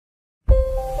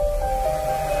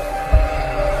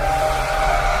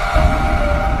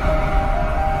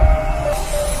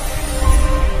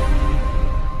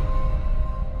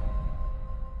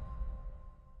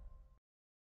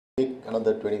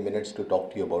20 minutes to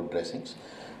talk to you about dressings.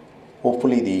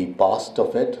 Hopefully the past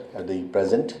of it, the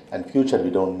present and future we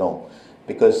don't know.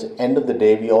 Because end of the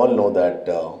day, we all know that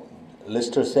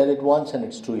Lister said it once and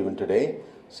it's true even today,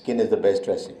 skin is the best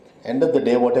dressing. End of the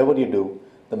day, whatever you do,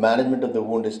 the management of the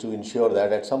wound is to ensure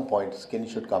that at some point skin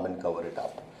should come and cover it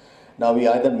up. Now we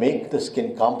either make the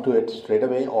skin come to it straight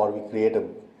away or we create a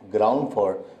ground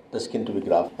for the skin to be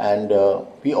grafted. And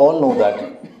we all know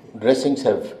that dressings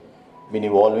have been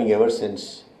evolving ever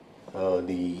since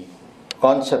the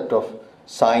concept of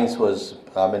science was,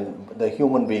 the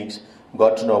human beings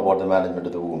got to know about the management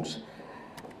of the wounds.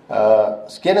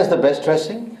 Skin is the best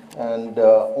dressing, and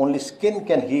only skin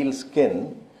can heal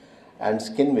skin, and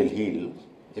skin will heal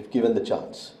if given the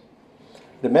chance.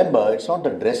 Remember, it's not the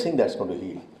dressing that's going to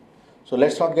heal. So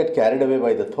let's not get carried away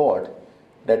by the thought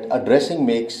that a dressing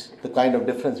makes the kind of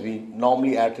difference we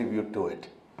normally attribute to it.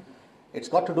 It's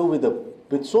got to do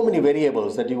with so many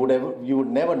variables that you would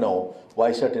never know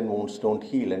why certain wounds don't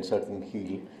heal and certain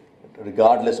heal,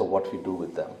 regardless of what we do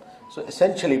with them. So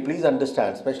essentially, please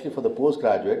understand, especially for the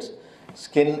postgraduates,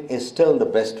 skin is still the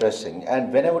best dressing.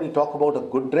 And whenever you talk about a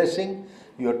good dressing,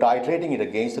 you're titrating it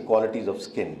against the qualities of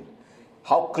skin.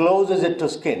 How close is it to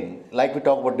skin? Like we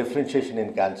talk about differentiation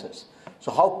in cancers.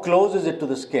 So how close is it to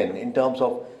the skin in terms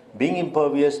of being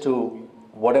impervious to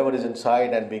whatever is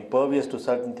inside and being pervious to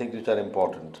certain things which are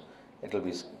important? It'll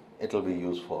be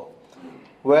useful.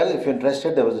 Well, if you're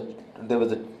interested, there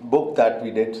was a book that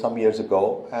we did some years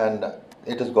ago, and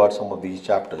it has got some of these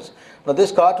chapters. Now,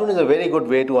 this cartoon is a very good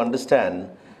way to understand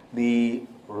the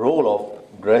role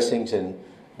of dressings in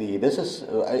the.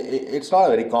 It's not a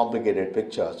very complicated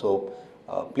picture, so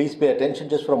please pay attention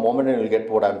just for a moment, and you'll get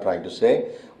what I'm trying to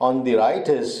say. On the right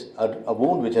is a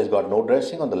wound which has got no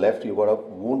dressing. On the left, you've got a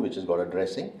wound which has got a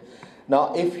dressing.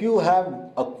 Now, if you have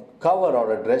a cover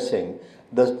or a dressing,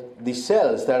 the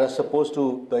cells that are supposed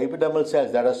to, the epidermal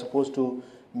cells that are supposed to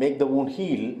make the wound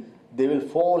heal, they will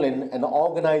fall in an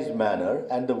organized manner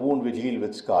and the wound will heal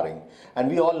with scarring.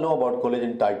 And we all know about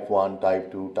collagen type 1,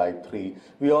 type 2, type 3.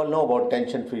 We all know about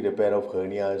tension-free repair of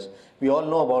hernias. We all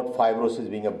know about fibrosis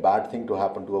being a bad thing to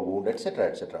happen to a wound, etc.,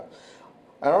 etc.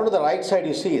 And on the right side,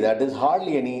 you see that there's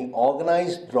hardly any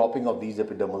organized dropping of these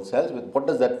epidermal cells. What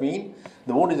does that mean?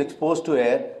 The wound is exposed to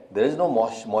air, there is no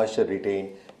moisture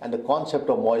retained, and the concept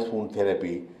of moist wound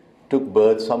therapy took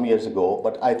birth some years ago,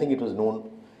 but I think it was known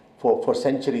for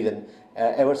centuries and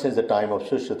ever since the time of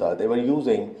Shushruta. They were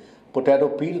using potato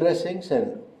peel dressings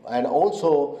and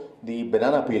also the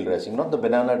banana peel dressing, not the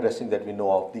banana dressing that we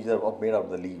know of. These are made out of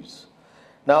the leaves.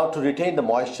 Now, to retain the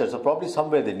moisture, so probably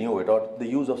somewhere they knew it, or the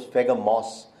use of sphagnum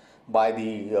moss by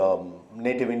the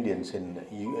native Indians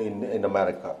in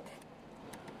America.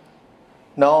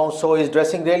 Now, so is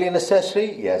dressing really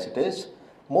necessary? Yes, it is.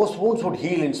 Most wounds would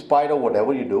heal in spite of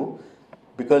whatever you do,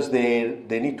 because they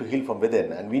need to heal from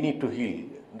within, and we need to heal.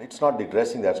 It's not the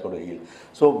dressing that's going to heal.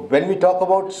 So when we talk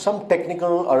about some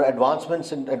technical or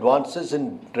advances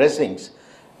in dressings,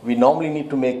 we normally need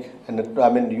to make,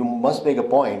 you must make a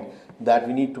point that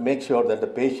we need to make sure that the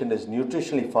patient is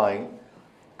nutritionally fine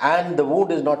and the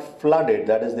wound is not flooded.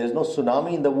 That is, there's no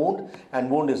tsunami in the wound and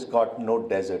wound has got no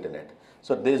desert in it.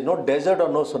 So there's no desert or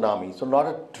no tsunami. So not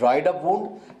a dried up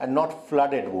wound and not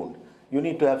flooded wound. You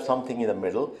need to have something in the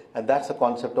middle, and that's the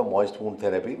concept of moist wound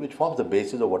therapy, which forms the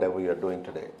basis of whatever you're doing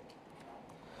today.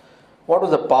 What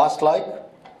was the past like?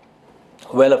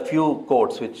 Well, a few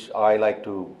quotes which I like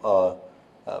to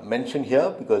mention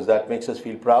here, because that makes us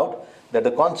feel proud, that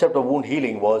the concept of wound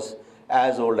healing was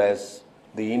as old as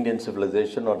the Indian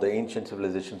civilization or the ancient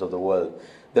civilizations of the world.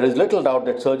 There is little doubt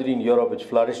that surgery in Europe, which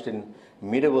flourished in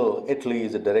medieval Italy,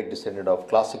 is a direct descendant of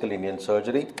classical Indian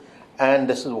surgery, and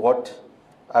this is what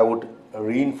I would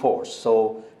reinforce.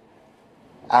 So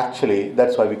actually,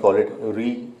 that's why we call it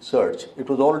research. It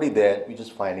was already there, we're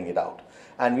just finding it out.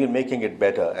 And we're making it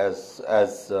better, as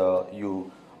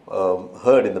you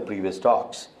heard in the previous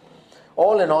talks.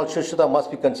 All in all, Shushruta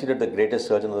must be considered the greatest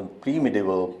surgeon of the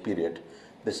pre-medieval period.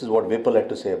 This is what Whipple had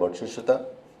to say about Shushruta.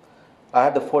 I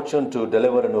had the fortune to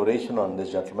deliver an oration on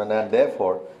this gentleman, and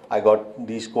therefore I got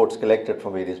these quotes collected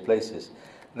from various places.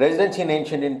 Residency in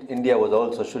ancient India was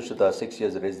also Shushruta 6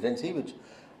 years residency,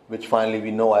 which finally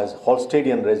we know as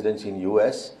Holstedian residency in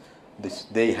US.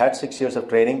 They had 6 years of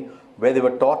training where they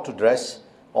were taught to dress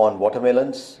on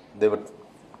watermelons. They were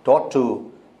taught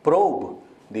to probe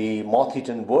the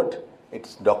moth-eaten wood.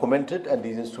 It's documented, and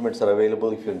these instruments are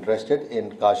available if you're interested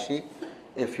in Kashi.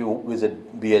 If you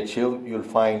visit BHU, you'll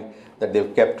find that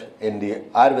they've kept in the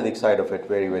Ayurvedic side of it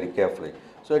very, very carefully.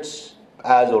 So it's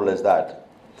as old as that.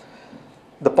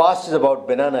 The past is about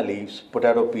banana leaves,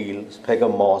 potato peel,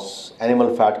 sphagnum moss,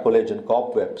 animal fat, collagen,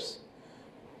 cobwebs,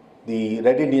 The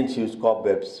Red Indians used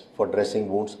cobwebs for dressing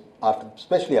wounds,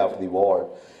 especially after the war.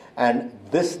 And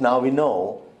this, now we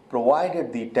know,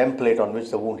 provided the template on which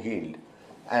the wound healed.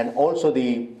 And also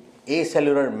the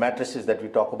acellular matrices that we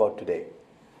talk about today,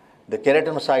 the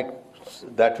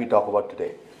keratinocytes that we talk about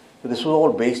today. So this was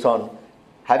all based on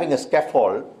having a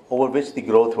scaffold over which the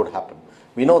growth would happen.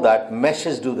 We know that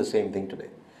meshes do the same thing today.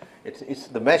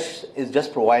 The mesh is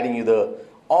just providing you the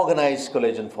organized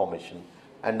collagen formation,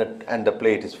 and the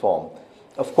plate is formed.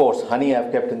 Of course, honey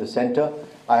I've kept in the center.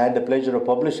 I had the pleasure of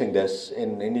publishing this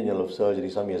in Indian Journal of Surgery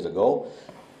some years ago.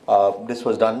 This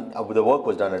was done, the work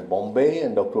was done at Bombay,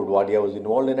 and Dr. Udwadia was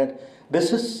involved in it.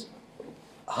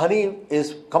 Honey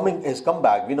has come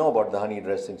back, we know about the honey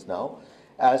dressings now,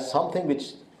 as something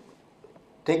which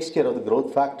takes care of the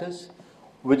growth factors,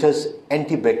 which has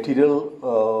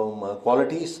antibacterial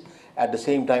qualities, at the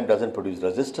same time doesn't produce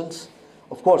resistance.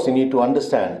 Of course, you need to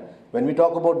understand, when we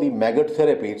talk about the maggot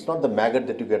therapy, it's not the maggot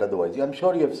that you get otherwise. I'm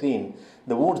sure you have seen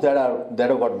the wounds that have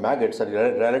got maggots are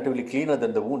relatively cleaner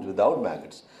than the wounds without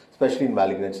maggots, especially in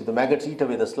malignancy. The maggots eat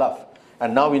away the slough.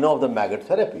 And now we know of the maggot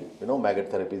therapy. We know maggot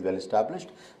therapy is well established,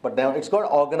 but now it's got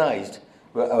organized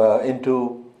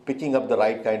into picking up the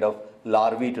right kind of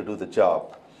larvae to do the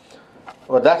job.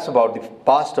 Well, that's about the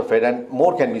past of it, and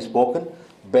more can be spoken.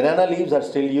 Banana leaves are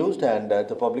still used, and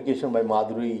the publication by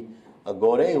Madhuri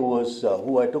Gore,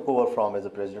 who I took over from as the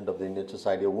president of the Indian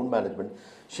Society of Wound Management,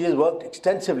 she has worked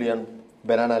extensively on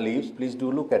banana leaves. Please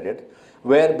do look at it,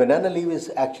 where banana leaf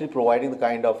is actually providing the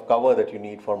kind of cover that you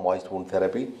need for moist wound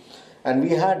therapy. And we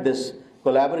had this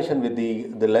collaboration with the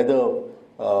leather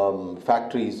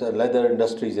factories, leather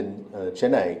industries in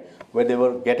Chennai, where they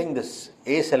were getting this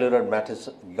acellular matrix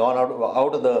gone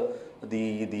out of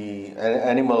the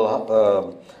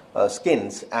animal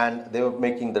skins, and they were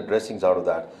making the dressings out of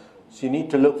that. So you need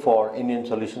to look for Indian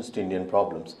solutions to Indian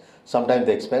problems. Sometimes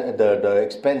the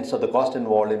expense or the cost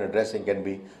involved in a dressing can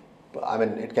be,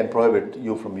 it can prohibit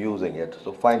you from using it.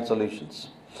 So find solutions.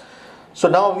 So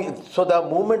now, the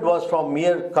movement was from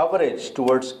mere coverage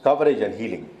towards coverage and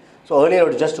healing. So earlier it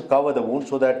was just to cover the wound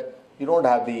so that you don't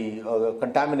have the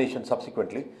contamination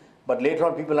subsequently. But later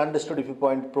on, people understood if you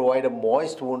provide a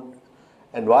moist wound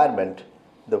environment,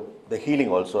 the healing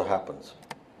also happens.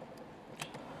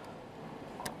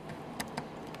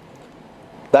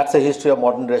 That's the history of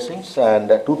modern dressings, and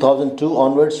 2002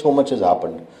 onwards, so much has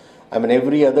happened.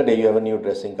 Every other day you have a new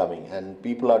dressing coming, and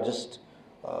people are just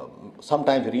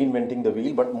sometimes reinventing the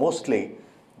wheel, but mostly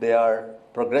they are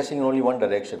progressing in only one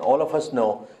direction. All of us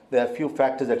know there are few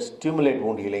factors that stimulate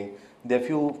wound healing. There are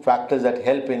few factors that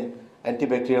help in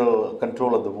antibacterial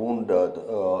control of the wound.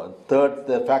 Third,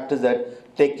 the factors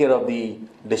that take care of the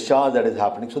discharge that is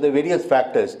happening. So there are various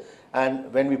factors,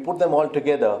 and when we put them all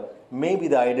together, maybe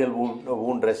the ideal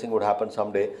wound dressing would happen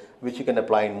someday, which you can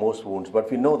apply in most wounds.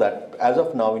 But we know that as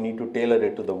of now, we need to tailor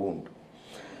it to the wound.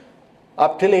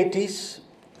 Up till 80s,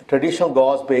 traditional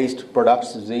gauze-based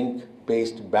products,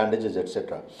 zinc-based bandages,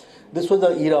 etc. This was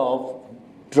the era of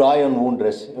dry on wound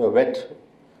wet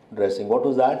dressing. What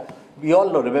was that? We all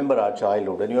remember our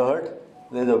childhood. And you heard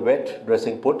there's a wet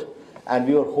dressing put, and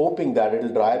we were hoping that it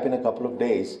will dry up in a couple of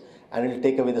days, and it will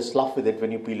take away the slough with it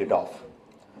when you peel it off.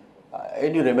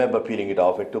 And you remember peeling it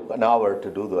off. It took an hour to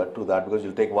do that because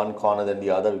you'll take one corner then the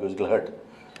other because it'll hurt.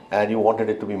 And you wanted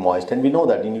it to be moist. And we know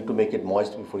that you need to make it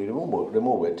moist before you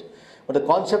remove it. But the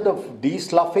concept of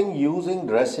de-sloughing using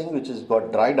dressing which has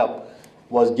got dried up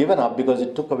was given up because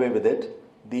it took away with it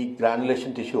the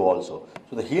granulation tissue also.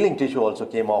 So the healing tissue also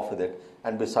came off with it.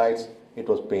 And besides, it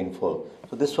was painful.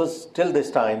 So this was, till this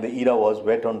time, the era was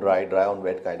wet on dry, dry on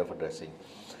wet kind of a dressing.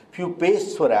 Few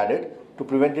pastes were added to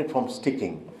prevent it from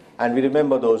sticking. And we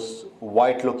remember those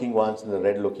white-looking ones and the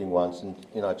red-looking ones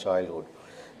in our childhood.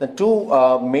 The two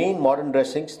main modern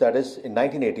dressings, that is in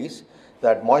 1980s,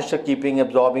 that moisture-keeping,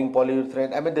 absorbing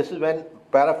polyurethane. This is when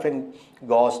paraffin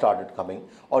gauze started coming,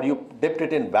 or you dipped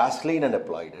it in Vaseline and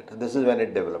applied it. This is when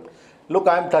it developed. Look,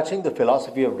 I'm touching the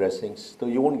philosophy of dressings, so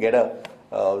you won't get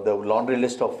the laundry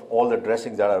list of all the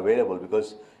dressings that are available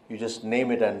because you just name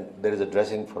it and there is a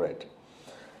dressing for it.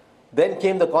 Then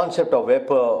came the concept of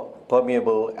vapor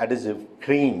permeable adhesive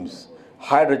creams,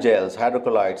 hydrogels,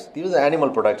 hydrocolloids. These were the animal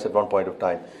products at one point of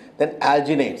time. Then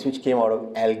alginates, which came out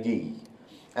of algae.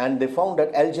 And they found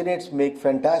that alginates make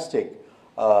fantastic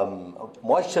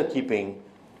moisture keeping,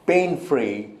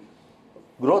 pain-free,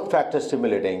 growth factor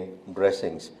stimulating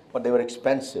dressings. But they were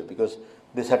expensive because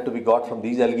this had to be got from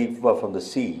these algae from the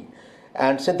sea.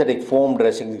 And synthetic foam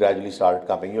dressings gradually started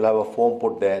coming. You'll have a foam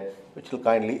put there which will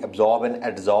kindly absorb and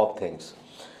adsorb things.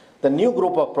 The new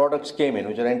group of products came in,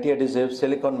 which are anti-adhesives,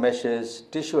 silicone meshes,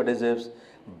 tissue adhesives,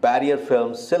 barrier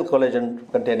films, silk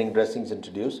collagen containing dressings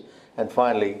introduced. And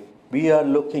finally, we are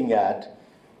looking at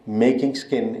making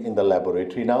skin in the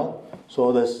laboratory now.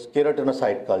 So this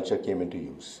keratinocyte culture came into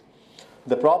use.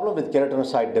 The problem with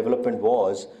keratinocyte development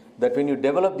was that when you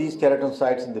develop these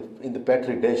keratinocytes in the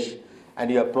Petri dish and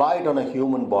you apply it on a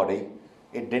human body,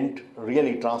 it didn't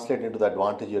really translate into the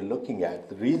advantage you're looking at.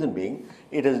 The reason being,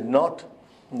 it is not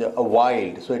a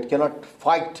wild, so it cannot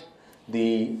fight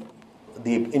the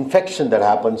infection that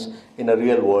happens in a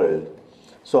real world.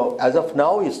 So as of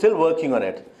now, you're still working on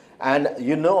it, and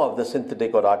you know of the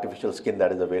synthetic or artificial skin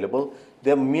that is available.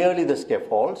 They're merely the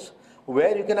scaffolds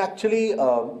where you can actually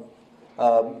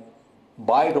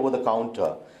buy it over the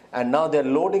counter, and now they're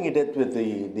loading it with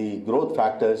the growth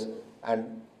factors,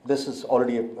 and this is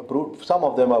already approved. Some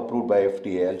of them are approved by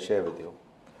FDA, I'll share with you.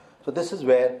 So this is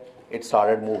where it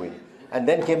started moving. And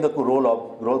then came the role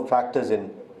of growth factors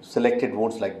in selected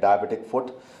wounds like diabetic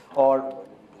foot, or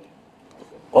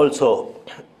also,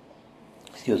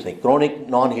 chronic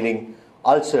non-healing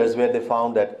ulcers, where they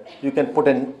found that you can put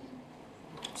in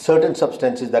certain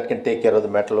substances that can take care of the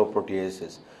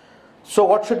metalloproteases. So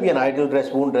what should be an ideal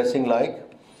wound dressing like?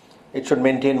 It should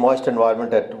maintain moist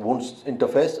environment at wound's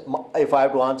interface. If I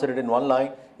have to answer it in one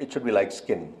line, it should be like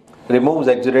skin. Removes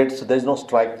exudates, so there is no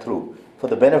strike through. For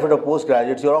the benefit of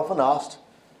postgraduates, you're often asked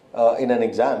in an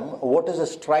exam, what is a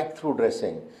strike through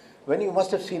dressing? When you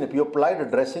must have seen it, you applied a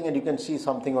dressing and you can see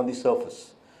something on the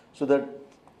surface. So that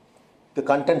the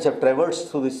contents have traversed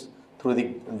through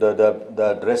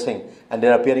the dressing and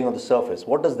they're appearing on the surface.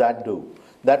 What does that do?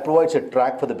 That provides a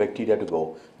track for the bacteria to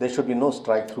go. There should be no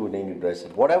strike through in any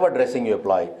dressing, whatever dressing you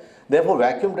apply. Therefore,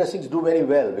 vacuum dressings do very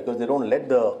well because they don't let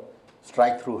the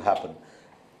strike through happen.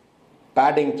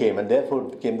 Padding came, and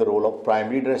therefore came the role of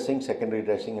primary dressing, secondary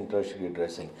dressing, and tertiary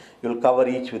dressing. You'll cover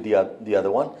each with the other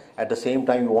one. At the same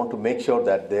time, you want to make sure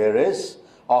that there is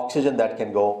oxygen that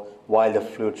can go while the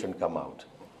fluid shouldn't come out.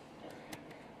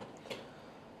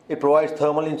 It provides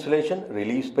thermal insulation,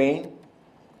 relieves pain,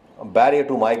 a barrier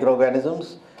to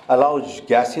microorganisms, allows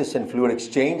gaseous and fluid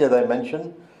exchange, as I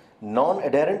mentioned,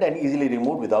 non-adherent and easily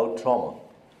removed without trauma.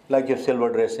 Like your silver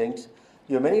dressings,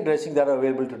 you have many dressings that are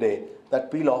available today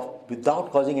that peel off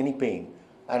without causing any pain.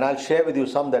 And I'll share with you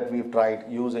some that we've tried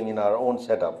using in our own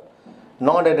setup.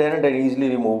 Non-adherent and easily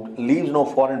removed, leaves no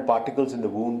foreign particles in the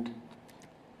wound,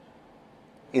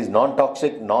 is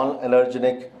non-toxic,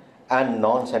 non-allergenic, and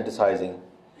non-sensitizing.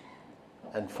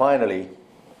 And finally,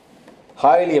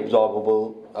 highly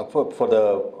absorbable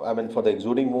for the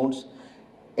exuding wounds.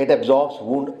 It absorbs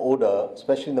wound odor,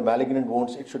 especially in the malignant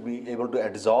wounds. It should be able to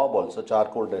absorb also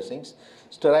charcoal dressings.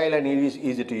 Sterile and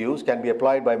easy to use, can be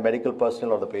applied by medical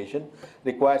personnel or the patient.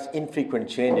 Requires infrequent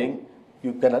changing.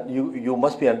 You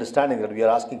must be understanding that we are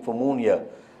asking for moon here,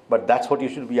 but that's what you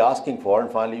should be asking for,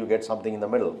 and finally you get something in the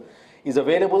middle. Is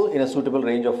available in a suitable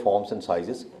range of forms and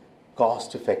sizes.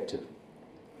 Cost effective.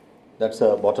 That's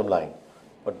the bottom line.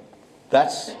 But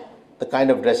that's the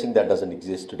kind of dressing that doesn't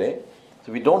exist today.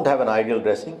 So we don't have an ideal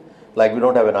dressing, like we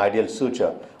don't have an ideal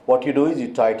suture. What you do is you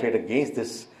titrate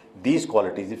against these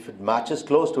qualities. If it matches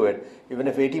close to it, even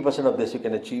if 80% of this you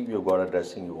can achieve, you've got a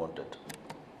dressing you wanted.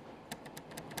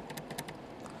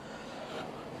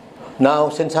 Now,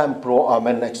 since I'm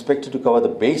expected to cover the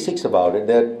basics about it,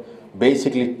 there are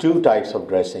basically two types of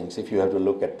dressings if you have to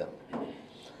look at them.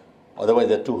 Otherwise,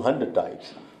 there are 200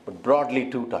 types, but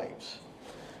broadly two types.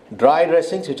 Dry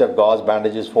dressings, which are gauze,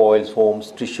 bandages, foils,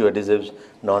 foams, tissue adhesives,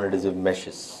 non-adhesive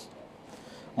meshes.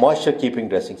 Moisture-keeping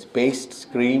dressings, pastes,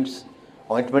 creams,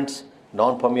 ointments,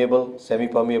 non-permeable,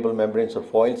 semi-permeable membranes or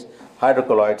foils,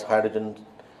 hydrocolloids,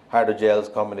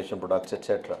 hydrogels, combination products,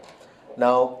 etc.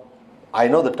 Now, I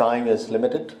know the time is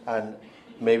limited, and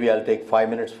maybe I'll take 5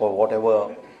 minutes for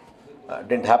whatever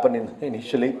didn't happen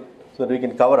initially, so that we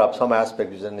can cover up some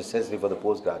aspects which are necessary for the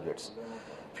postgraduates.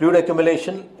 Fluid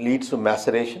accumulation leads to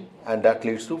maceration, and that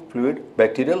leads to fluid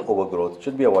bacterial overgrowth.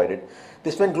 Should be avoided.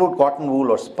 This may include cotton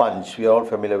wool or sponge. We are all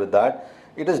familiar with that.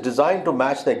 It is designed to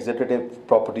match the exudative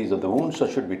properties of the wound, so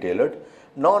should be tailored.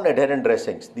 Non-adherent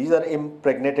dressings. These are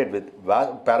impregnated with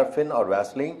paraffin or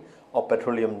Vaseline or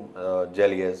petroleum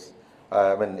jellies.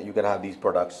 You can have these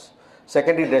products.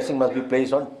 Secondary dressing must be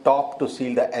placed on top to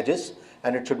seal the edges,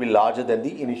 and it should be larger than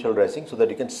the initial dressing so that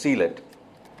you can seal it.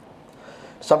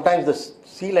 Sometimes the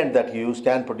sealant that you use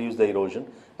can produce the erosion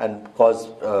and cause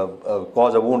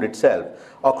a wound itself.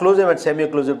 Occlusive and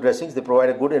semi-occlusive dressings, they provide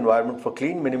a good environment for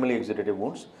clean, minimally exudative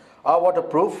wounds, are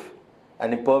waterproof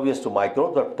and impervious to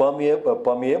microbes, but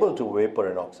permeable to vapor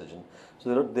and oxygen.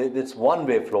 So it's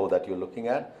one-way flow that you're looking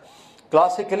at.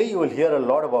 Classically, you will hear a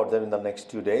lot about them in the next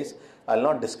 2 days. I'll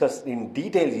not discuss in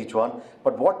detail each one,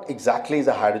 but what exactly is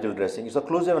a hydrogel dressing? It's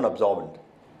occlusive and absorbent.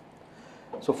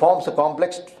 So forms a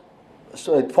complex.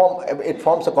 So it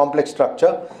forms a complex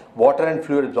structure, water and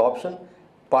fluid absorption.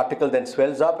 Particle then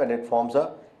swells up and it forms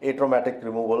a atraumatic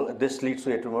removal. This leads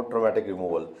to atraumatic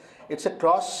removal. It's a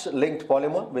cross-linked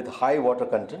polymer with high water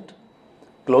content,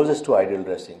 closest to ideal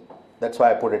dressing. That's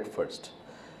why I put it first.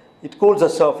 It cools the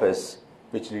surface,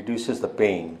 which reduces the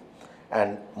pain,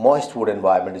 and moist wound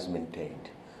environment is maintained.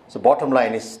 So bottom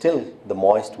line is still the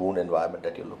moist wound environment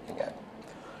that you're looking at.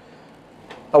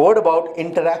 A word about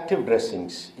interactive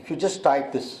dressings. If you just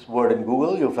type this word in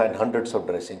Google, you'll find hundreds of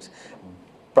dressings.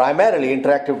 Primarily,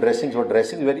 interactive dressings were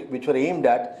dressings which were aimed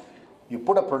at, you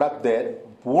put a product there,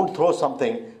 wound throws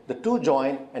something, the two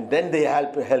join, and then they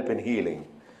help in healing.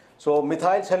 So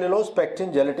methyl cellulose,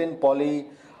 pectin, gelatin,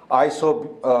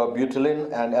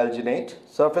 polyisobutylene, and alginate.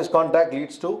 Surface contact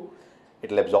leads to,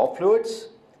 it will absorb fluids,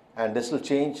 and this will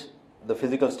change the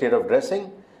physical state of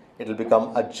dressing. It will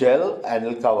become a gel and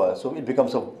it will cover. So it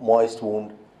becomes a moist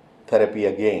wound therapy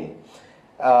again,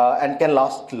 and can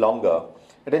last longer.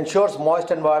 It ensures moist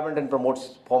environment and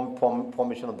promotes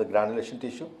formation of the granulation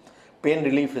tissue. Pain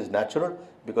relief is natural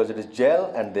because it is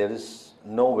gel and there is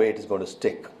no way it is going to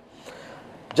stick.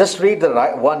 Just read the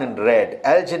one in red.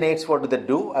 Alginates, what do they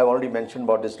do? I've already mentioned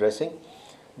about this dressing.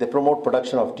 They promote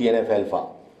production of TNF alpha,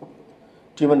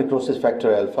 tumor necrosis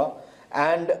factor alpha,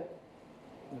 and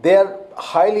they are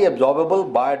highly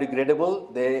absorbable,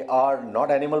 biodegradable. They are not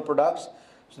animal products.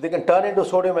 So they can turn into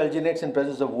sodium alginates in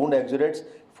presence of wound exudates,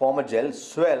 form a gel,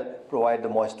 swell, provide the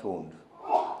moist wound.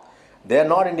 They are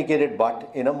not indicated but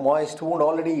in a moist wound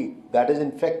already that is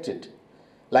infected.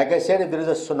 Like I said, if there is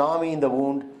a tsunami in the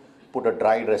wound, put a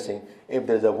dry dressing. If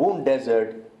there is a wound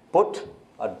desert, put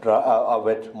a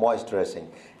wet, moist dressing.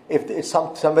 If it's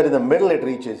somewhere in the middle it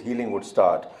reaches, healing would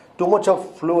start. Too much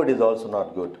of fluid is also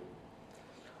not good.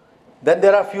 Then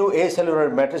there are few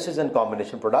acellular matrices and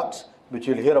combination products, which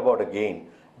you'll hear about again.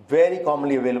 Very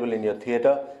commonly available in your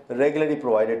theatre, regularly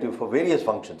provided to you for various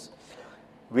functions.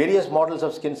 Various models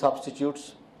of skin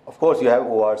substitutes. Of course, you have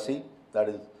ORC, that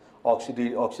is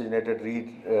oxidized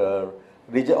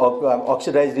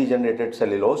regenerated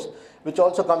cellulose, which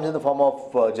also comes in the form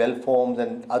of gel foams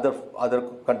and other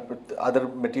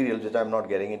materials which I'm not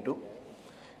getting into.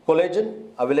 Collagen,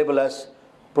 available as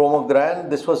Promogran.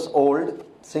 This was old,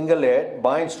 single layered,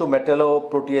 binds to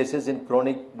metalloproteases in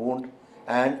chronic wound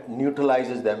and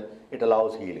neutralizes them. It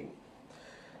allows healing.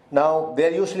 Now,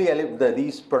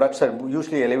 these products are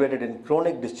usually elevated in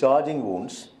chronic discharging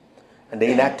wounds, and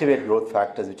they inactivate growth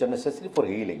factors which are necessary for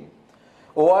healing.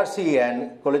 ORC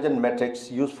and collagen matrix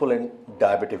useful in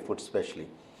diabetic foot especially.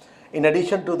 In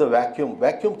addition to the vacuum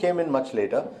came in much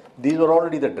later. These were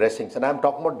already the dressings, and I'm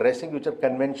talking about dressings which are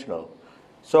conventional.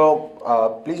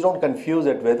 So please don't confuse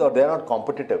it with, or they're not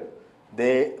competitive.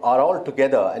 They are all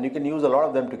together and you can use a lot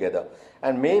of them together.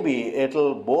 And maybe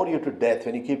it'll bore you to death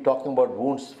when you keep talking about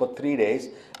wounds for 3 days,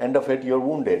 end of it you're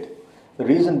wounded. The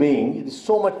reason being, there's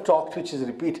so much talk which is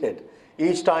repeated.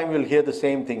 Each time you'll hear the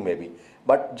same thing maybe.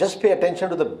 But just pay attention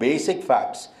to the basic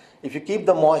facts. If you keep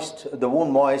the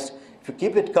wound moist, if you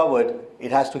keep it covered,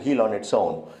 it has to heal on its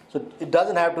own. So it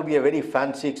doesn't have to be a very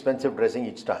fancy, expensive dressing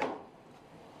each time.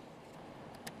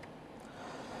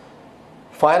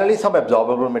 Finally, some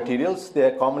absorbable materials. They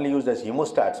are commonly used as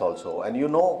hemostats also. And you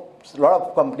know, a lot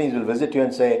of companies will visit you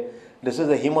and say, this is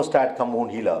a hemostat cum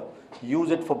wound healer. Use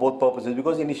it for both purposes,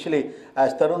 because initially,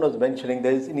 as Tarun was mentioning,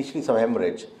 there is initially some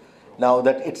hemorrhage. Now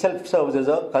that itself serves as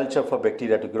a culture for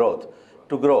bacteria to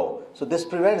grow. So this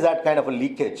prevents that kind of a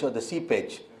leakage or the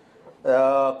seepage.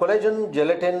 Collagen,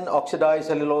 gelatin, oxidized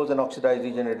cellulose and oxidized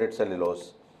regenerated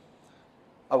cellulose.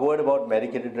 A word about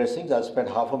medicated dressings. I'll spend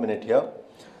half a minute here.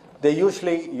 They're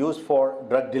usually used for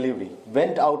drug delivery,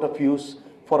 went out of use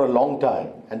for a long time,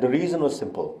 and the reason was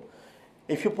simple.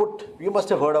 You must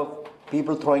have heard of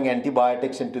people throwing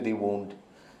antibiotics into the wound,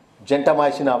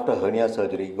 gentamicin after hernia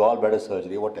surgery, gallbladder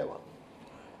surgery, whatever.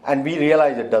 And we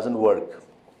realize it doesn't work.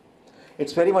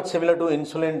 It's very much similar to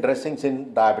insulin dressings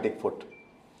in diabetic foot.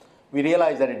 We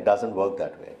realize that it doesn't work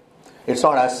that way. It's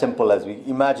not as simple as we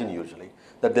imagine usually,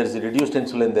 that there is a reduced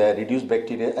insulin there, reduced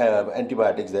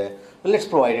antibiotics there. Well, let's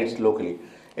provide it locally.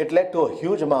 It led to a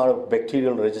huge amount of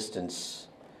bacterial resistance,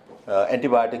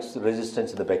 antibiotics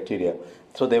resistance in the bacteria,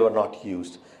 so they were not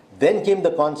used. Then came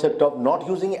the concept of not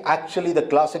using actually the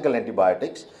classical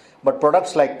antibiotics, but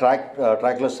products like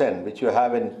triclosan, which you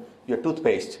have in your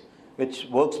toothpaste, which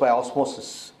works by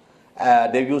osmosis.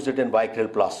 They've used it in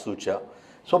Vicryl plus suture.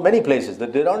 So many places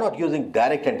that they are not using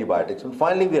direct antibiotics. And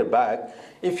finally, we are back.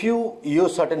 If you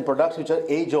use certain products which are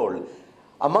age-old,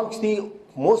 Amongst the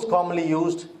most commonly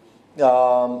used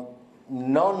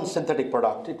non-synthetic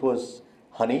product, it was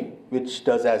honey, which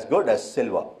does as good as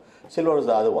silver. Silver is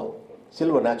the other one.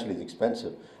 Silver naturally is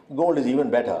expensive. Gold is even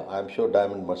better. I'm sure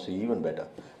diamond must be even better.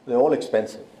 They're all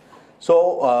expensive.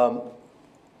 So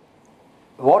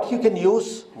what you can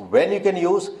use, when you can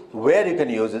use, where you can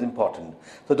use is important.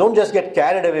 So don't just get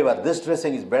carried away with this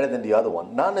dressing is better than the other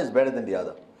one. None is better than the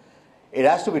other. It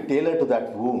has to be tailored to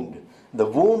that wound. The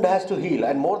wound has to heal,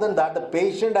 and more than that, the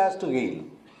patient has to heal.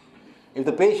 If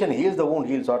the patient heals, the wound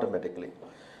heals automatically.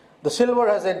 The silver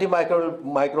has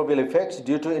antimicrobial effects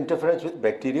due to interference with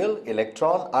bacterial,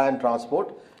 electron, ion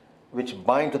transport, which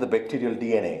bind to the bacterial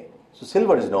DNA. So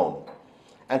silver is known.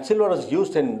 And silver was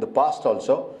used in the past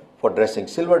also for dressing.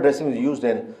 Silver dressing was used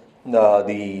in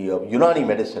the Unani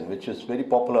medicine, which was very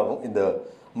popular in the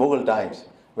Mughal times,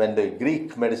 when the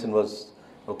Greek medicine was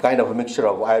a kind of a mixture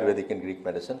of Ayurvedic and Greek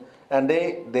medicine, and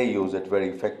they use it very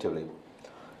effectively.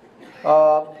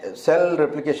 Cell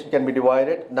replication can be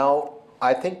divided. Now,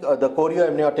 I think the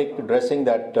chorioamniotic dressing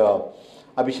that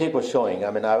Abhishek was showing,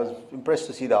 I mean, I was impressed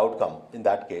to see the outcome in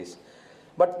that case.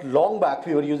 But long back,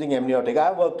 we were using amniotic.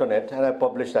 I worked on it, and I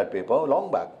published that paper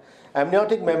long back.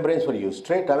 Amniotic membranes were used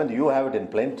straight. I mean, you have it in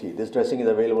plenty. This dressing is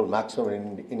available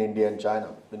maximum in India and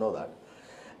China. You know that.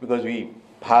 Because we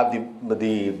have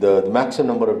the maximum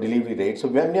number of delivery rates. So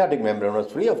amniotic membrane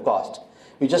was free of cost.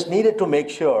 We just needed to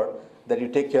make sure that you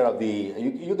take care of the,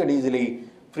 you can easily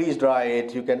freeze dry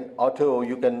it, you can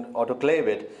autoclave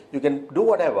it, you can do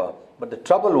whatever. But the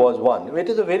trouble was one, it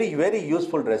is a very, very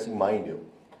useful dressing, mind you.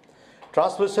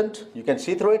 Translucent, you can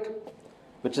see through it,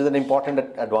 which is an important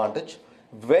advantage.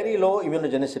 Very low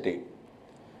immunogenicity,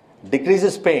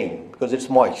 decreases pain because it's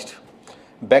moist.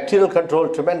 Bacterial control,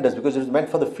 tremendous, because it's meant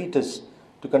for the fetus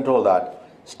to control that.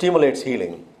 Stimulates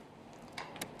healing.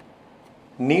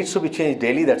 Needs to be changed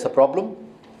daily, that's a problem.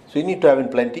 So you need to have in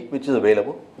plenty, which is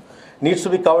available. Needs to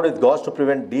be covered with gauze to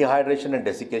prevent dehydration and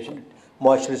desiccation.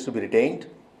 Moisture is to be retained.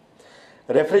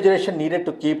 Refrigeration needed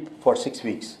to keep for 6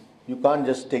 weeks. You can't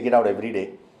just take it out every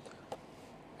day.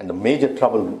 And the major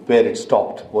trouble where it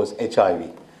stopped was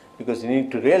HIV, because you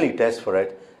need to really test for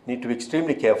it, need to be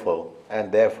extremely careful,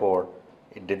 and therefore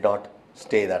it did not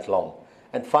stay that long.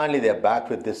 And finally they are back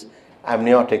with this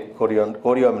amniotic,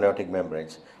 chorioamniotic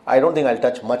membranes. I don't think I'll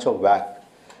touch much of VAC,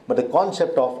 but the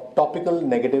concept of topical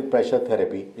negative pressure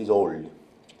therapy is old.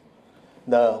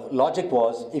 The logic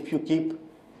was, if you keep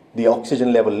the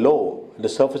oxygen level low at the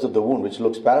surface of the wound, which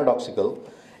looks paradoxical,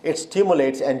 it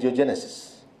stimulates angiogenesis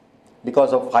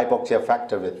because of hypoxia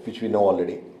factor, which we know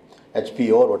already,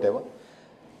 HPO or whatever.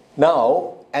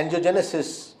 Now,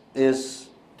 angiogenesis is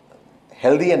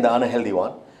healthy and the unhealthy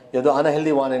one. You have the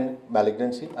unhealthy one in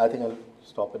malignancy. I think I'll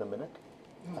stop in a minute.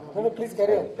 No, please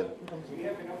carry on.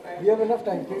 We have enough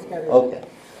time, please carry on. Okay.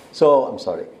 So, I'm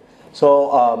sorry.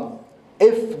 So,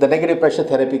 if the negative pressure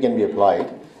therapy can be applied,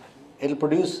 it will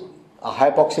produce a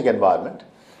hypoxic environment.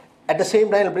 At the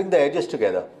same time, it will bring the edges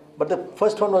together. But the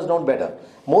first one was known better.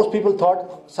 Most people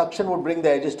thought suction would bring the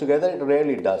edges together. It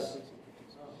rarely does.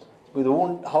 With the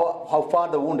wound, how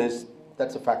far the wound is,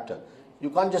 that's a factor.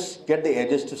 You can't just get the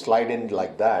edges to slide in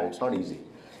like that. It's not easy.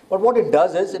 But what it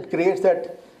does is it creates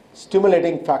that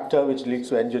stimulating factor which leads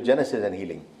to angiogenesis and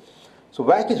healing. So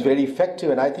VAC is very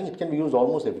effective, and I think it can be used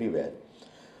almost everywhere.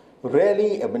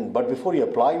 Rarely, but before you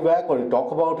apply VAC or you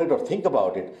talk about it or think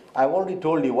about it, I've already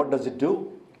told you what does it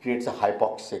do. It creates a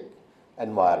hypoxic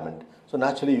environment. So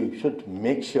naturally you should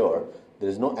make sure there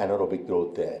is no anaerobic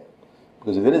growth there.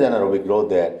 Because if there is anaerobic growth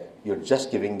there, you're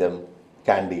just giving them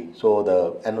candy, so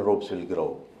the anaerobes will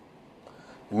grow.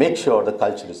 Make sure the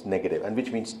culture is negative, and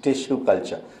which means tissue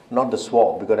culture, not the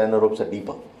swab, because anaerobes are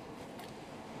deeper.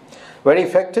 Very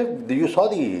effective. You saw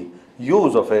the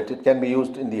use of it. It can be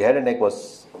used in the head and neck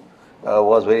was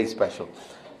very special.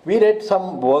 We did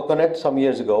some work on it some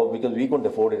years ago because we couldn't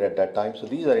afford it at that time. So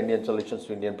these are Indian solutions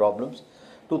to Indian problems.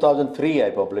 2003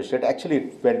 I published it. Actually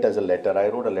it went as a letter. I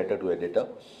wrote a letter to editor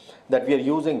that we are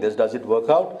using this. Does it work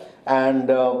out? And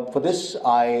for this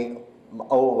a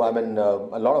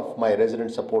lot of my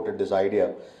residents supported this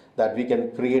idea that we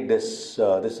can create this.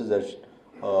 This is a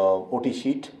OT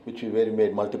sheet which we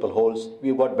made multiple holes.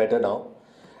 We've got better now.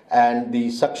 And the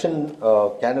suction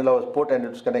cannula was put and it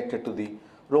was connected to the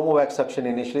Romovac suction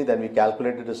initially, then we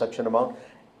calculated the suction amount.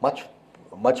 Much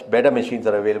better machines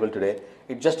are available today.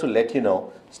 It's just to let you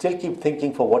know, still keep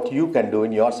thinking for what you can do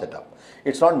in your setup.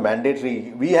 It's not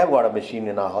mandatory. We have got a machine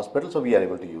in our hospital, so we are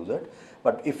able to use it.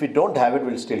 But if we don't have it,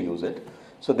 we'll still use it.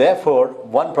 So therefore,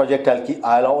 one project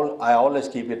I always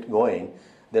keep it going.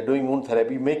 They're doing wound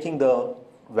therapy, making the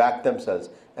VAC themselves,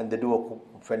 and they do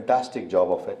a fantastic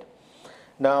job of it.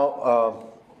 Now,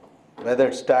 whether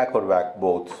it's TAC or VAC,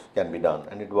 both can be done,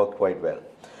 and it worked quite well.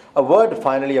 A word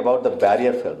finally about the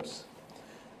barrier films.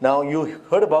 Now, you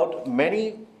heard about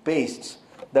many pastes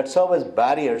that serve as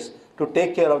barriers to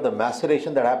take care of the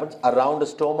maceration that happens around a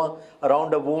stoma,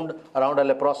 around a wound, around a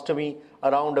laparostomy,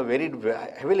 around a very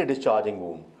heavily discharging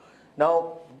wound.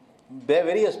 Now, there are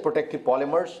various protective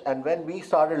polymers, and when we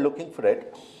started looking for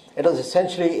it, it was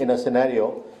essentially in a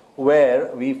scenario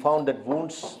where we found that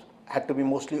wounds had to be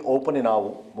mostly open in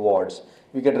our wards.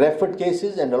 We get referred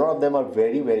cases, and a lot of them are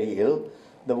very, very ill.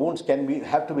 The wounds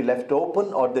have to be left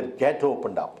open, or they get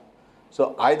opened up.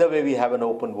 So either way, we have an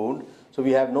open wound, so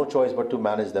we have no choice but to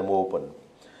manage them open.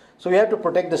 So we have to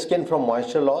protect the skin from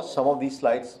moisture loss. Some of these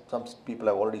slides, some people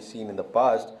have already seen in the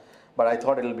past, but I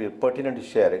thought it will be pertinent to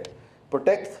share it.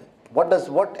 Protect,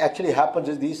 what actually happens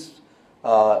is these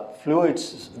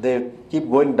fluids, they keep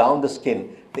going down the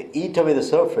skin, they eat away the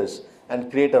surface and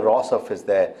create a raw surface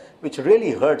there, which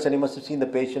really hurts, and you must have seen the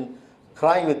patient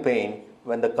crying with pain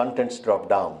when the contents drop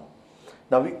down.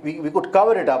 Now, we could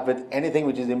cover it up with anything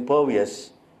which is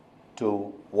impervious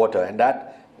to water, and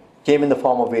that came in the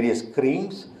form of various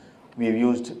creams. We've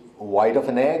used white of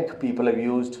an egg. People have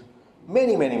used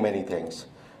many, many, many things.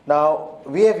 Now,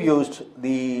 we have used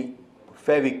the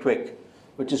Fevikwik,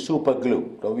 which is super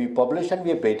glue. So we published and we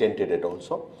have patented it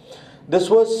also. This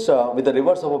was with the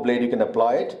reverse of a blade, you can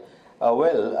apply it.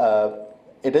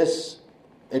 It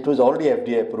was already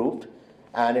FDA approved,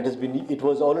 and it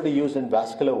was already used in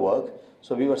vascular work,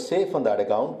 so we were safe on that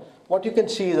account. What you can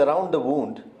see is around the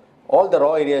wound, all the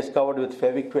raw area is covered with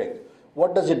Fevikwik.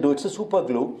 What does it do? It's a super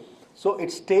glue, so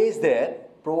it stays there,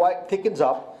 thickens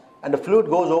up, and the fluid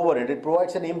goes over it. It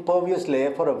provides an impervious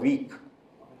layer for a week.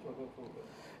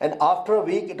 And after a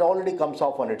week, it already comes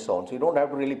off on its own, so you don't have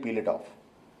to really peel it off,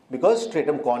 because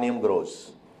stratum corneum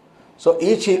grows. So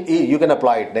you can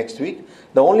apply it next week.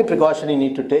 The only precaution you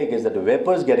need to take is that the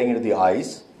vapor is getting into the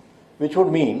eyes, which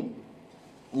would mean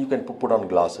you can put on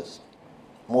glasses.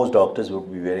 Most doctors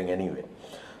would be wearing anyway.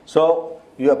 So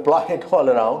you apply it all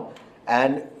around,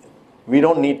 and we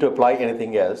don't need to apply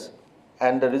anything else,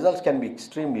 and the results can be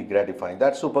extremely gratifying.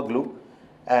 That's super glue,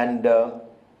 and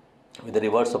with the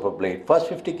reverse of a blade. First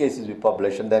 50 cases we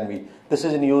publish, and then this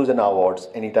is in use in our wards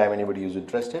anytime anybody is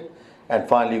interested. And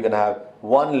finally, you can have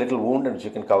one little wound which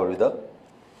you can cover with a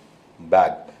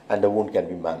bag, and the wound can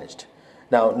be managed.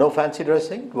 Now, no fancy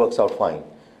dressing, it works out fine.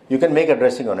 You can make a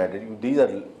dressing on it.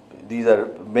 These are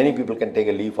many people can take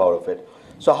a leaf out of it.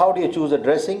 So how do you choose a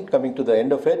dressing? Coming to the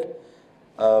end of it,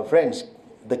 friends,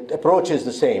 the approach is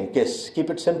the same. Keep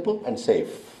it simple and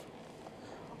safe,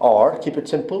 or keep it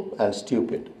simple and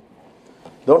stupid.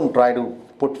 Don't try to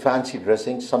put fancy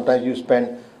dressings. Sometimes you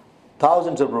spend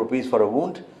thousands of rupees for a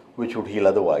wound which would heal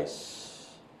otherwise.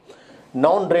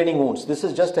 Non-draining wounds. This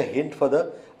is just a hint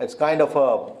for it's kind of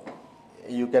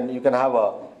you can have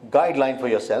a guideline for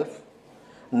yourself.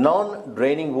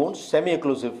 Non-draining wounds,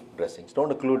 semi-occlusive dressings.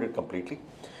 Don't occlude it completely.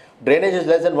 Drainage is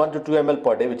less than 1 to 2 ml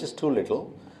per day, which is too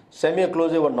little.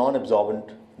 Semi-occlusive or non-absorbent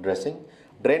dressing.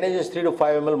 Drainage is 3 to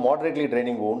 5 ml, moderately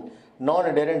draining wound.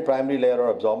 Non-adherent primary layer or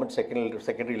absorbent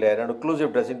secondary layer, and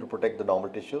occlusive dressing to protect the normal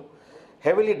tissue.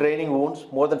 Heavily draining wounds,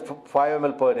 more than 5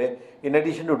 ml per day. In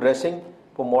addition to dressing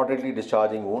for moderately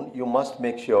discharging wound, you must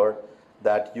make sure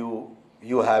that you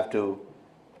have to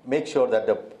make sure that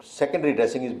the secondary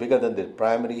dressing is bigger than the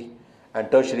primary,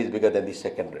 and tertiary is bigger than the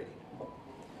secondary.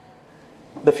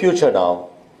 The future now.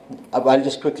 I'll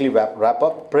just quickly wrap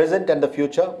up. Present and the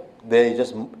future, they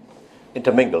just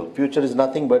intermingle. Future is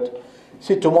nothing but,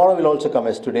 see, tomorrow will also come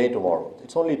as today, tomorrow.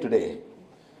 It's only today.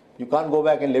 You can't go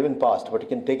back and live in past, but you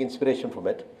can take inspiration from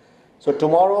it. So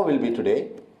tomorrow will be today,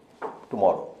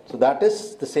 tomorrow. So that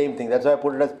is the same thing. That's why I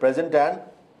put it as present and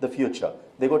the future.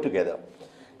 They go together.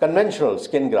 Conventional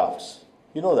skin grafts.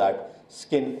 You know that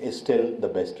skin is still the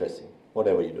best dressing,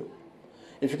 whatever you do.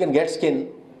 If you can get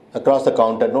skin across the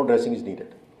counter, no dressing is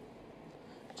needed.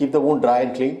 Keep the wound dry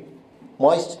and clean.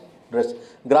 Moist, dress.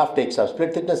 Graft takes up.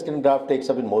 Split thickness skin graft takes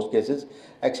up in most cases,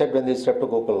 except when there is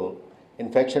streptococcal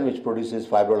infection which produces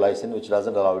fibrolysine, which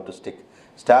doesn't allow it to stick.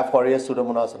 Staph aureus,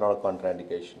 Pseudomonas are not a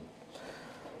contraindication.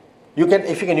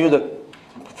 If you can use a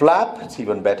flap, it's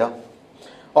even better.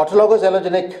 Autologous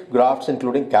allogenic grafts,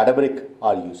 including cadaveric,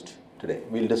 are used today.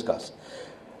 We'll discuss.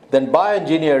 Then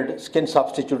bioengineered skin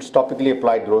substitutes, topically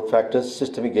applied growth factors,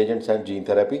 systemic agents, and gene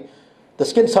therapy. The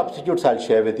skin substitutes I'll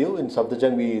share with you. In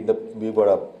Safdarjung, we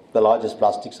got the largest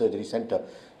plastic surgery center.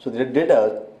 So they did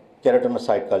a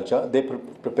keratinocyte culture. They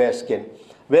prepare skin,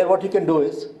 where what you can do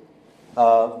is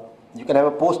you can have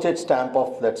a postage stamp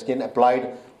of that skin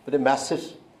applied with a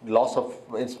massive loss of,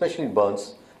 especially in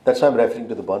burns. That's why I'm referring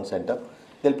to the burn center.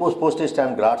 They'll post postage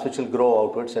stamp grafts which will grow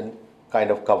outwards and kind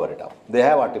of cover it up. They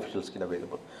have artificial skin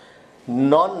available.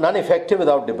 Non-effective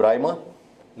without debridement.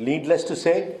 Needless to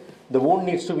say, the wound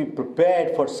needs to be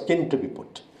prepared for skin to be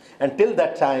put. Until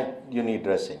that time, you need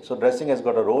dressing. So dressing has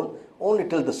got a role only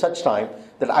till the such time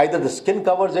that either the skin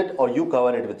covers it or you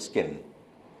cover it with skin.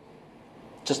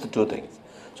 Just the two things.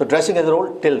 So dressing has a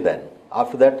role till then.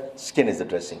 After that, skin is the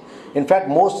dressing. In fact,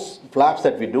 most flaps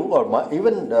that we do, or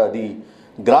even the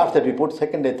graft that we put,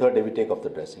 second day, third day, we take off the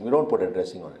dressing. We don't put a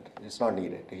dressing on it. It's not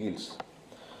needed. It heals.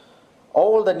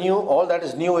 All that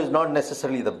is new is not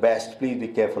necessarily the best. Please be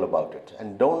careful about it.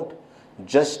 And don't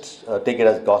just take it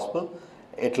as gospel.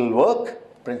 It will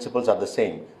work. Principles are the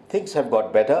same. Things have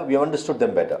got better. We have understood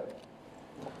them better.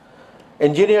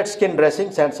 Engineered skin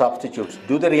dressings and substitutes.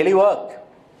 Do they really work?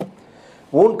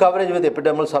 Wound coverage with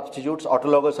epidermal substitutes,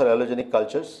 autologous or allogenic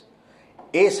cultures.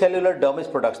 Acellular dermis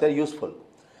products, they're useful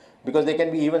because they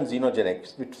can be even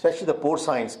xenogenic, especially the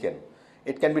porcine skin.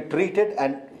 It can be treated,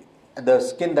 and the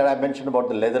skin that I mentioned about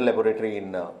the leather laboratory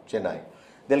in Chennai,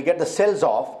 they'll get the cells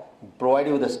off, provide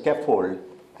you with a scaffold,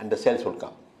 and the cells will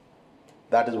come.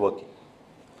 That is working.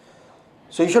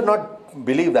 So you should not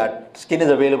believe that skin is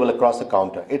available across the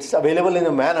counter. It's available in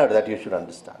a manner that you should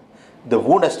understand. The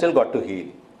wound has still got to heal.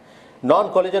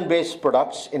 Non-collagen based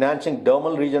products enhancing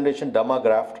dermal regeneration,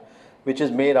 dermagraft, which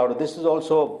is made out of, this is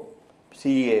also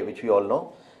CEA, which we all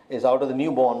know, is out of the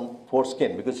newborn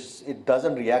foreskin because it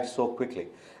doesn't react so quickly.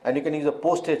 And you can use a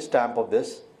postage stamp of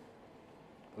this.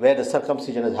 Where the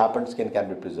circumcision has happened, skin can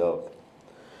be preserved.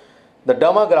 The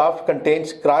dermagraft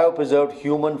contains cryopreserved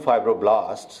human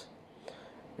fibroblasts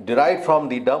derived from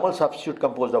the dermal substitute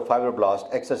composed of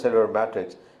fibroblast, extracellular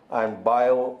matrix, and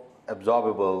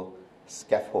bioabsorbable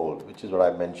scaffold, which is what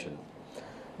I mentioned.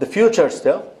 The futures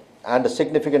there and the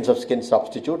significance of skin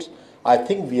substitutes, I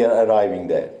think we are arriving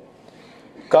there.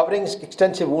 Covering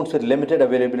extensive wounds with limited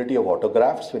availability of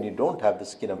autografts when you don't have the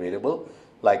skin available,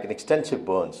 like in extensive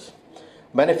burns.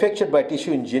 Manufactured by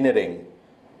tissue engineering,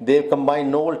 they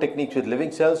combine novel techniques with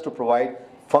living cells to provide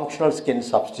functional skin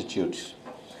substitutes.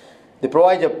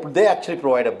 They actually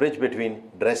provide a bridge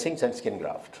between dressings and skin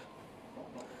graft.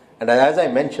 And as I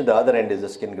mentioned, the other end is the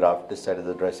skin graft, this side is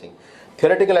the dressing.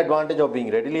 Theoretical advantage of being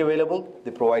readily available,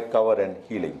 they provide cover and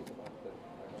healing.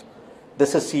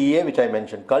 This is CEA, which I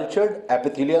mentioned, cultured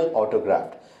epithelial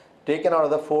autograft, taken out of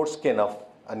the foreskin of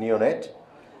a neonate.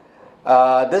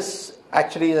 This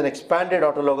actually is an expanded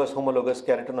autologous homologous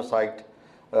keratinocyte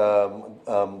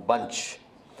bunch.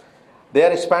 They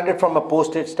are expanded from a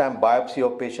postage stamp biopsy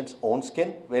of patient's own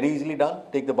skin, very easily done.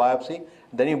 Take the biopsy,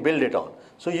 then you build it on.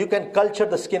 So you can culture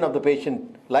the skin of the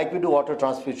patient like we do water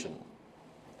transfusion.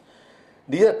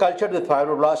 These are cultured with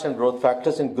fibroblasts and growth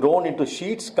factors and grown into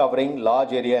sheets covering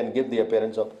large area and give the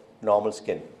appearance of normal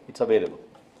skin. It's available.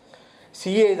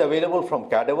 CEA is available from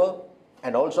cadaver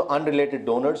and also unrelated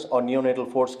donors or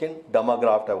neonatal foreskin.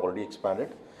 Dermagraft I've already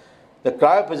expanded. The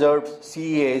cryopreserved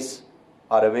CEAs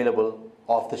are available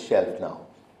off the shelf now.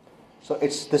 So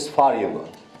it's this far you go.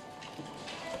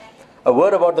 A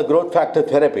word about the growth factor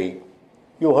therapy.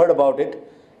 You heard about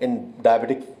it in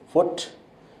diabetic foot,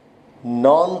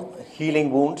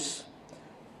 non-healing wounds,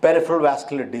 peripheral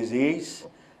vascular disease,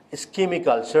 ischemic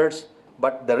ulcers,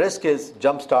 but the risk is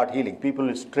jumpstart healing. People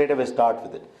will straight away start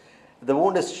with it. The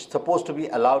wound is supposed to be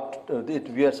allowed,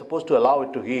 we are supposed to allow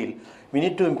it to heal. We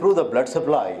need to improve the blood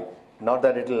supply, not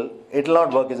that it'll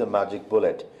not work as a magic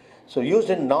bullet. So used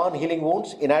in non-healing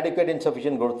wounds, inadequate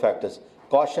insufficient growth factors.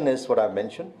 Caution is what I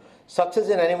mentioned. Success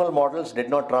in animal models did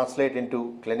not translate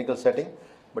into clinical setting,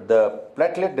 but the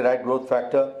platelet-derived growth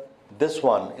factor, this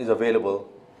one is available,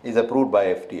 is approved by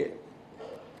FDA.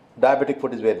 Diabetic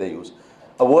foot is where they use.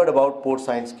 A word about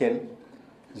porcine skin.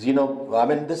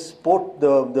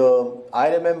 I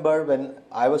remember when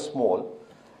I was small,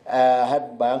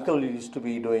 my uncle used to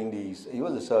be doing these, he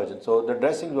was a surgeon, so the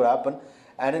dressings would happen,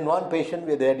 and in one patient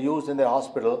where they had used in their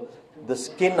hospital the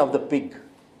skin of the pig.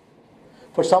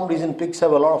 For some reason, pigs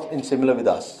have a lot of similar with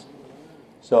us.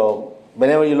 So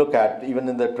whenever you look at, even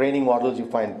in the training models, you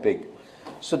find pig.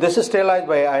 So this is sterilized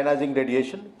by ionizing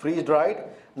radiation, freeze-dried,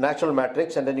 natural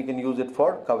matrix, and then you can use it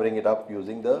for covering it up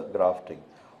using the grafting.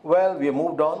 Well, we have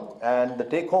moved on, and the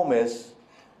take-home is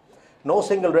no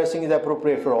single dressing is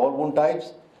appropriate for all wound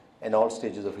types and all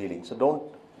stages of healing.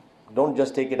 So don't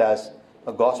just take it as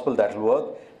a gospel that will work.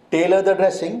 Tailor the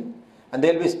dressing, and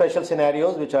there will be special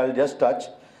scenarios which I'll just touch.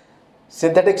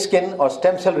 Synthetic skin or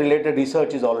stem cell related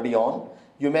research is already on.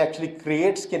 You may actually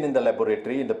create skin in the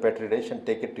laboratory, in the petri dish, and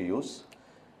take it to use.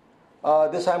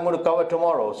 This I'm going to cover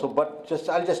tomorrow,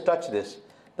 I'll just touch this.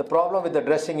 The problem with the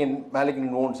dressing in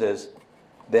malignant wounds is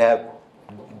they have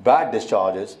bad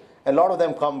discharges A lot of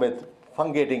them come with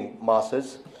fungating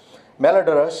masses.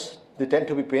 Malodorous, they tend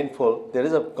to be painful. There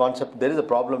is a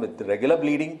problem with the regular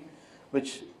bleeding,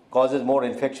 which causes more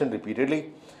infection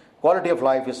repeatedly. Quality of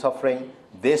life is suffering.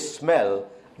 They smell,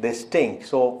 they stink,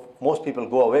 so most people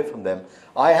go away from them.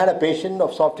 I had a patient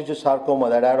of soft tissue sarcoma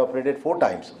that I had operated 4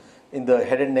 times in the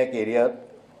head and neck area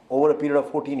over a period of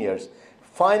 14 years.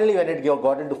 Finally, when it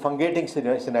got into fungating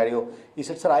scenario, he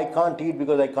said, "Sir, I can't eat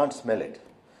because I can't smell it."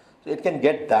 So it can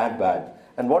get that bad.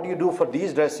 And what you do for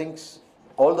these dressings,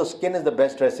 although skin is the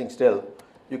best dressing still,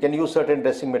 you can use certain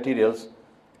dressing materials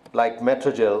like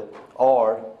Metrogel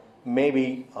or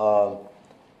maybe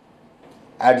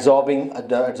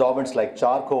adsorbents like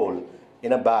charcoal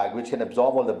in a bag, which can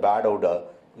absorb all the bad odor.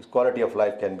 Whose quality of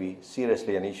life can be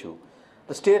seriously an issue.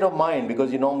 The state of mind,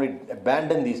 because you normally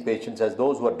abandon these patients as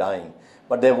those who are dying,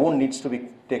 but their wound needs to be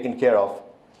taken care of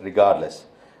regardless.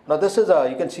 Now this is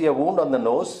you can see a wound on the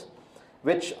nose,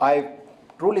 which I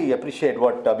truly appreciate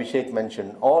what Abhishek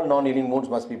mentioned. All non-healing wounds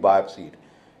must be biopsied.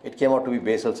 It came out to be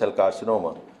basal cell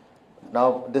carcinoma.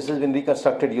 Now this has been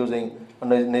reconstructed using a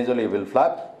nasolabial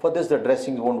flap. For this the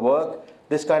dressings won't work.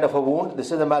 This kind of a wound,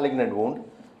 this is a malignant wound,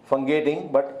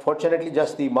 fungating, but fortunately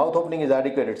just the mouth opening is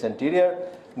adequate. It's anterior,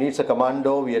 needs a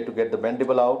commando. We had to get the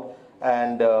mandible out,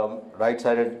 and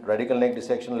right-sided radical neck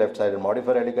dissection, left-sided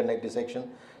modified radical neck dissection,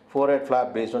 forehead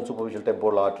flap based on superficial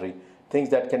temporal artery, things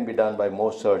that can be done by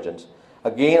most surgeons.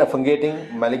 Again, a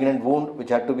fungating malignant wound which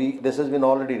had to be, this has been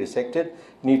already resected,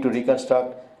 need to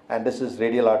reconstruct, and this is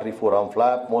radial artery forearm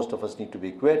flap. Most of us need to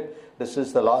be quit. This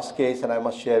is the last case, and I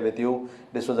must share with you,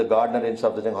 this was a gardener in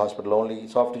Safdarjung Hospital only,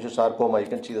 soft tissue sarcoma. You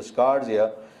can see the scars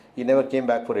here. He never came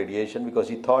back for radiation because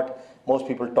he thought, most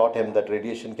people taught him that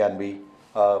radiation can be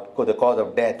the cause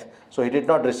of death. So he did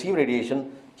not receive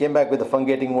radiation, came back with a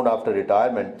fungating wound after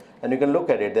retirement, and you can look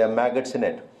at it, there are maggots in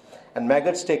it. And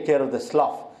maggots take care of the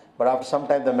slough, but after some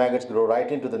time the maggots grow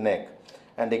right into the neck,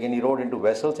 and they can erode into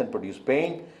vessels and produce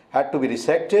pain. Had to be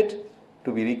resected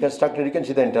to be reconstructed. You can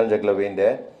see the internal jugular vein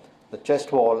there. The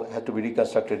chest wall had to be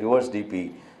reconstructed, reverse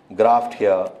DP, graft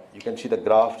here. You can see the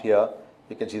graft here.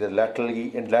 You can see the lateral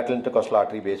intercostal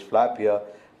artery based flap here,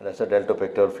 and that's a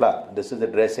deltopectoral flap. This is the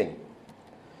dressing.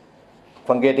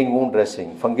 Fungating wound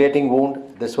dressing. Fungating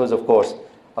wound, this was of course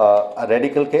a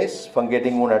radical case.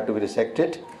 Fungating wound had to be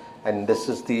resected, and this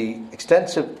is the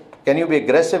extensive. Can you be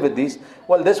aggressive with these?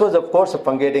 Well, this was of course a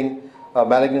fungating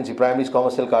malignancy, primary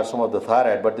squamous cell carcinoma of the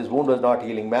thyroid, but this wound was not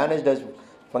healing. Managed as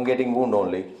fungating wound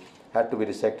only, had to be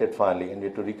resected finally, and we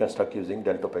had to reconstruct using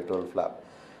deltopectoral flap.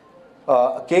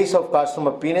 A case of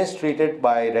carcinoma penis treated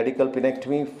by radical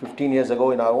penectomy 15 years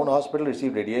ago in our own hospital,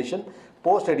 received radiation.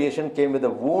 Post-radiation came with a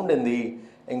wound in the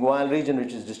inguinal region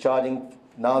which is discharging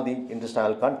now the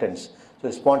intestinal contents. So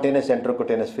a spontaneous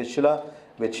enterocutaneous fistula,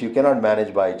 which you cannot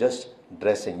manage by just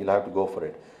dressing. You'll have to go for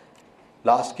it.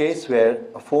 Last case where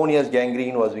a Fournier's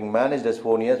gangrene was being managed as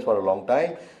Fournier's for a long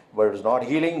time, but it was not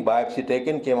healing. Biopsy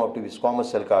taken, came out to be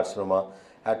squamous cell carcinoma,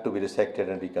 had to be resected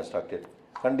and reconstructed.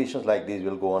 Conditions like these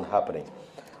will go on happening.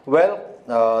 Well,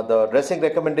 the dressing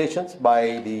recommendations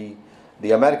by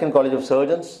the American College of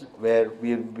Surgeons, where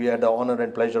we had the honor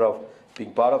and pleasure of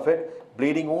being part of it.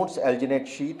 Bleeding wounds, alginate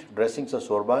sheet, dressings of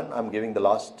sorban. I'm giving the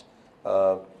last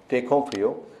take home for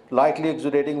you. Lightly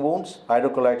exudating wounds,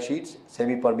 hydrocolloid sheets,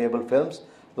 semi-permeable films,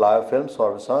 lyofilm,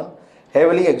 Sorbasan.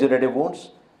 Heavily exudative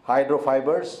wounds,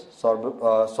 hydrofibers.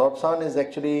 Sorbasan is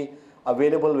actually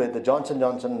available with the Johnson &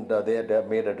 Johnson, they had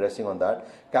made a dressing on that.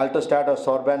 Caltostat or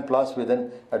Sorban plus with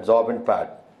an adsorbent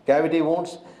pad. Cavity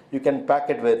wounds, you can pack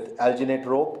it with alginate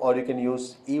rope, or you can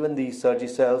use even the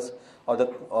Surgicells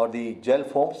or the gel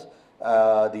foams.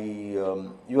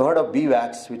 You heard of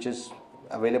B-wax, which is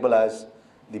available as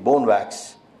the bone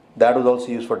wax. That was also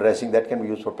used for dressing. That can be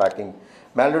used for packing.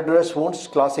 Malodorous wounds,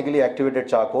 classically activated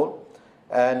charcoal,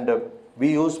 and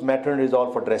we use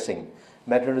metronidazole for dressing.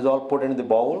 Metronidazole put into the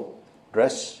bowl,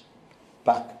 dress,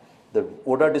 pack. The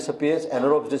odor disappears,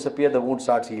 anaerobes disappear, the wound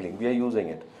starts healing. We are using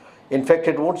it.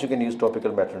 Infected wounds, you can use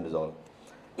topical metronidazole.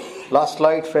 Last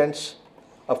slide, friends.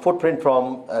 A footprint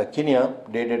from Kenya,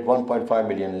 dated 1.5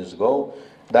 million years ago.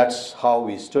 That's how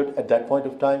we stood at that point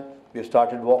of time. We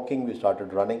started walking, we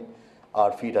started running.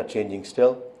 Our feet are changing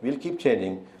still. We'll keep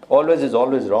changing. Always is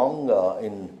always wrong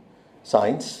in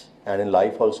science and in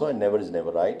life also, and never is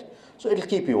never right. So it'll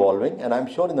keep evolving, and I'm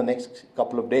sure in the next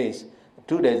couple of days,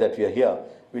 2 days that we are here,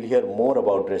 we'll hear more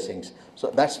about dressings. So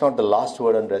that's not the last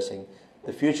word on dressing.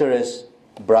 The future is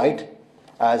bright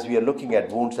as we are looking at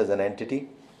wounds as an entity.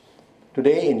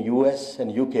 Today in US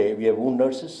and UK, we have wound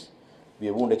nurses, we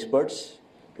have wound experts,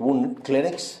 wound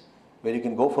clinics, where you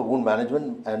can go for wound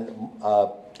management, and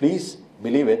please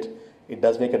believe it, it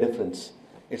does make a difference.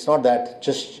 It's not that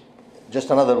just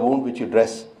another wound which you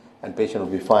dress and patient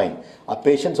will be fine. Our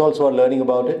patients also are learning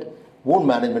about it. Wound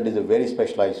management is a very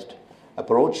specialized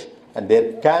approach, and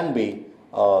there can be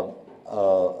a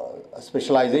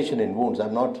specialization in wounds.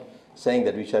 I'm not saying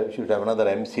that we should have another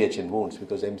MCH in wounds,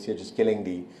 because MCH is killing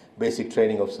the basic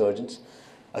training of surgeons.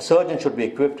 A surgeon should be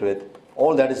equipped with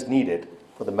all that is needed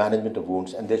for the management of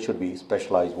wounds, and there should be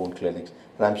specialized wound clinics,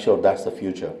 and I'm sure that's the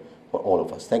future for all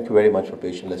of us. Thank you very much for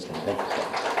patient listening. Thank you.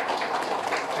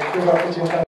 Thank you, Dr. Chintamani.